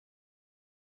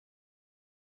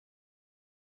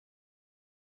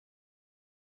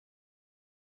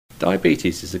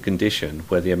Diabetes is a condition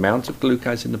where the amount of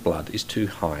glucose in the blood is too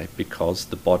high because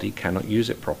the body cannot use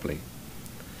it properly.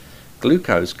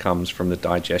 Glucose comes from the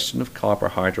digestion of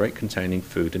carbohydrate-containing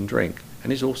food and drink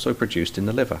and is also produced in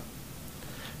the liver.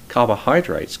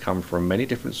 Carbohydrates come from many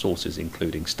different sources,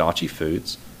 including starchy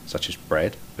foods such as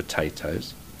bread,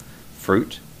 potatoes,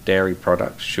 fruit, dairy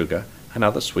products, sugar, and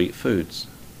other sweet foods.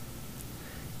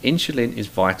 Insulin is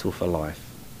vital for life.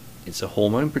 It's a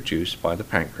hormone produced by the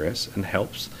pancreas and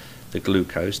helps the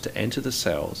glucose to enter the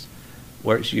cells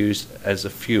where it's used as a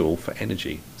fuel for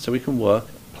energy, so we can work,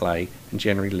 play, and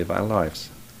generally live our lives.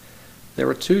 There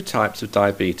are two types of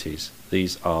diabetes.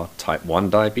 These are type 1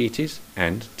 diabetes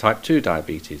and type 2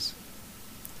 diabetes.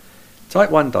 Type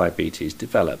 1 diabetes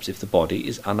develops if the body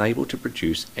is unable to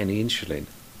produce any insulin.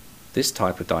 This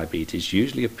type of diabetes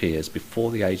usually appears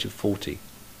before the age of 40.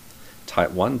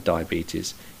 Type 1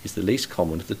 diabetes is the least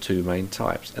common of the two main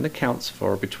types and accounts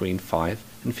for between 5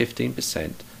 and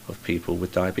 15% of people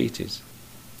with diabetes.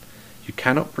 You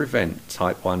cannot prevent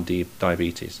type 1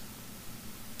 diabetes.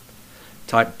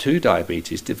 Type 2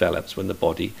 diabetes develops when the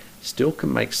body still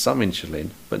can make some insulin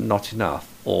but not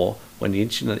enough, or when the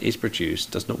insulin that is produced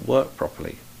does not work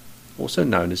properly, also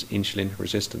known as insulin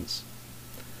resistance.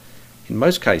 In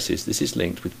most cases, this is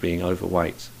linked with being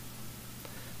overweight.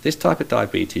 This type of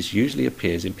diabetes usually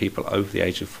appears in people over the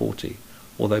age of 40,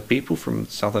 although people from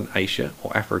Southern Asia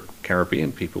or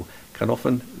Afro-Caribbean people can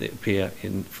often appear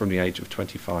from the age of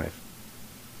 25.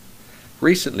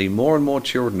 Recently, more and more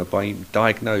children are being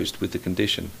diagnosed with the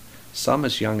condition, some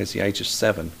as young as the age of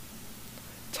 7.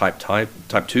 Type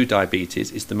 2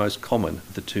 diabetes is the most common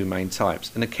of the two main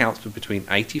types and accounts for between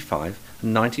 85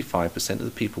 and 95% of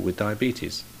the people with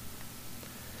diabetes.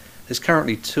 There's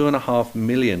currently 2.5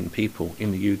 million people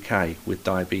in the UK with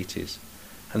diabetes,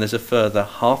 and there's a further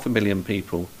 500,000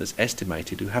 people that's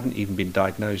estimated who haven't even been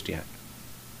diagnosed yet.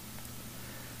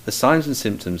 The signs and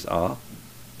symptoms are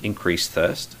increased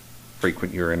thirst,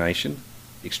 frequent urination,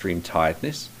 extreme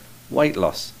tiredness, weight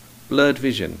loss, blurred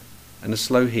vision, and a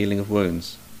slow healing of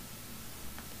wounds.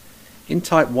 In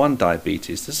type 1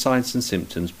 diabetes, the signs and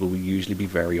symptoms will usually be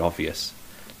very obvious.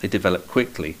 They develop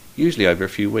quickly, usually over a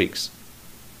few weeks.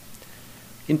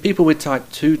 In people with type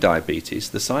 2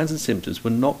 diabetes, the signs and symptoms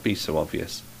will not be so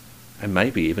obvious, and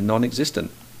maybe even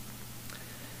non-existent.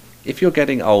 If you're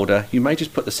getting older, you may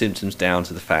just put the symptoms down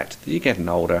to the fact that you're getting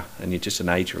older and you're just an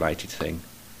age-related thing.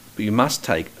 But you must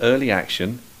take early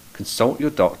action, consult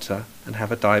your doctor, and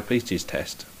have a diabetes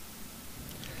test.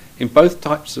 In both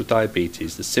types of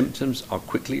diabetes, the symptoms are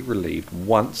quickly relieved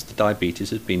once the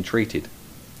diabetes has been treated.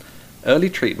 Early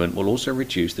treatment will also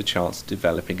reduce the chance of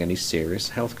developing any serious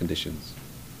health conditions.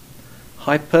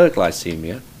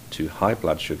 Hyperglycemia, to high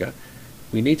blood sugar,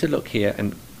 we need to look here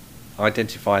and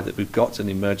identify that we've got an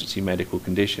emergency medical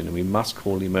condition and we must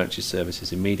call the emergency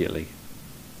services immediately.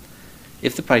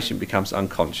 If the patient becomes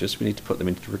unconscious, we need to put them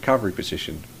into the recovery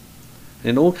position.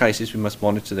 And in all cases, we must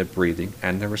monitor their breathing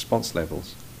and their response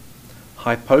levels.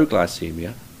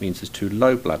 Hypoglycemia means there's too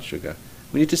low blood sugar.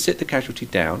 We need to sit the casualty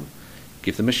down,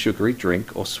 give them a sugary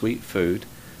drink or sweet food,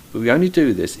 but we only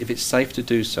do this if it's safe to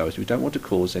do so, as we don't want to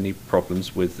cause any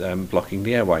problems with blocking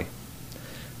the airway.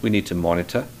 We need to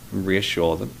monitor and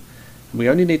reassure them, and we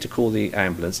only need to call the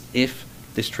ambulance if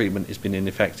this treatment has been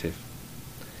ineffective.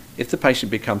 If the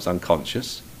patient becomes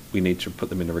unconscious, we need to put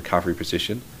them in a recovery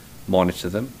position, monitor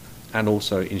them, and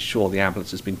also ensure the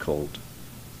ambulance has been called.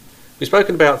 We've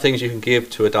spoken about things you can give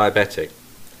to a diabetic.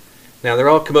 Now, there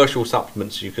are commercial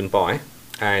supplements you can buy,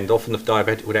 and often the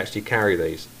diabetic would actually carry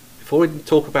these. Before we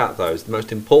talk about those, the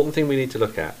most important thing we need to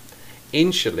look at,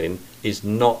 insulin is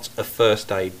not a first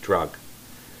aid drug.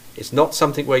 It's not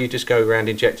something where you just go around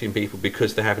injecting people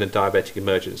because they're having a diabetic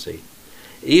emergency.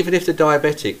 Even if the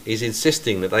diabetic is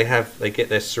insisting that they get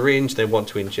their syringe, they want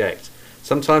to inject.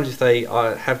 Sometimes if they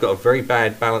have got a very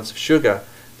bad balance of sugar,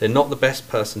 they're not the best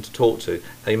person to talk to.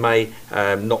 They may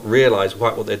not realise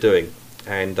quite what they're doing,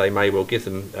 and they may well give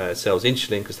themselves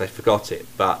insulin because they forgot it.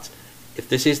 But if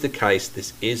this is the case,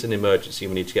 this is an emergency.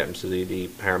 We need to get them to the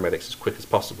paramedics as quick as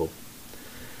possible.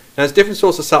 Now, there's different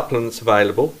sorts of supplements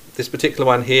available. This particular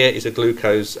one here is a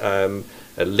glucose a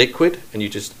liquid, and you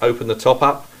just open the top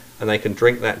up and they can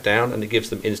drink that down and it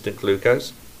gives them instant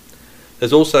glucose.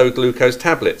 There's also glucose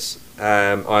tablets,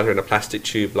 either in a plastic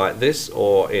tube like this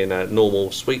or in a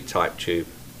normal sweet type tube.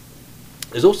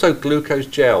 There's also glucose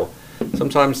gel.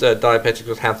 Sometimes diabetics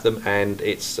will have them, and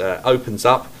it opens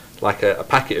up like a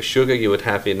packet of sugar you would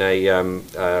have in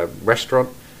a restaurant.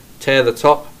 Tear the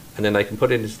top and then they can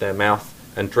put it into their mouth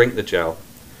and drink the gel.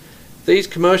 These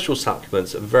commercial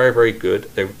supplements are very, very good.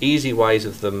 They're easy ways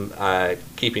of them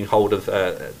keeping hold of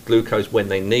glucose when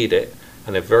they need it,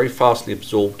 and they're very fastly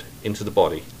absorbed into the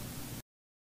body.